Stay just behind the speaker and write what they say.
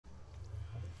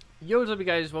Yo, what's up, you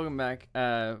guys? Welcome back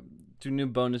to a new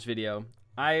bonus video.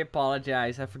 I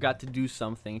apologize. I forgot to do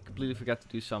something. Completely forgot to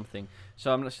do something.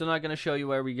 So I'm still not going to show you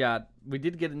where we got. We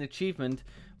did get an achievement,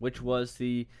 which was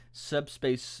the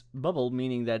subspace bubble,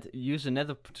 meaning that use a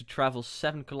nether to travel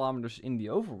 7 kilometers in the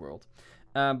overworld.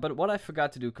 But what I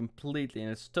forgot to do completely,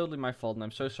 and it's totally my fault, and I'm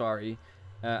so sorry.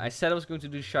 I said I was going to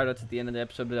do shoutouts at the end of the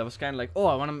episode, but I was kind of like, oh,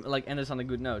 I want to like end this on a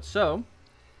good note. So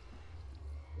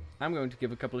I'm going to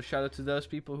give a couple of shoutouts to those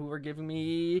people who were giving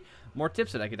me more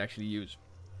tips that I could actually use.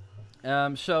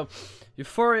 So,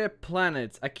 Euphoria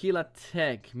Planet, Aquila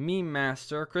Tech, Me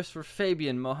Master, Christopher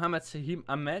Fabian, Mohammed Sahim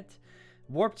Ahmed,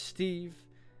 Warped Steve.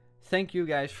 Thank you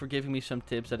guys for giving me some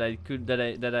tips that I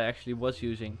actually was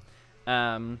using.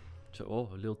 Oh,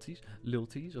 little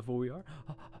tease of where we are.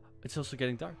 It's also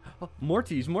getting dark. Oh, more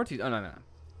tease. Oh, no.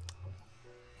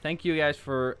 Thank you guys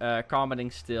for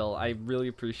commenting still. I really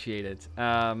appreciate it.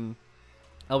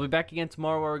 I'll be back again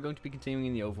tomorrow where we're going to be continuing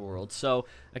in the overworld. So,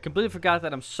 I completely forgot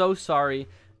that. I'm so sorry.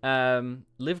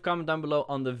 Leave a comment down below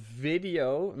on the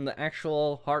video, on the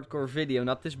actual hardcore video,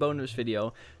 not this bonus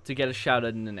video, to get a shout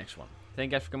out in the next one.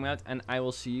 Thank you guys for coming out, and I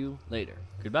will see you later.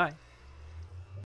 Goodbye.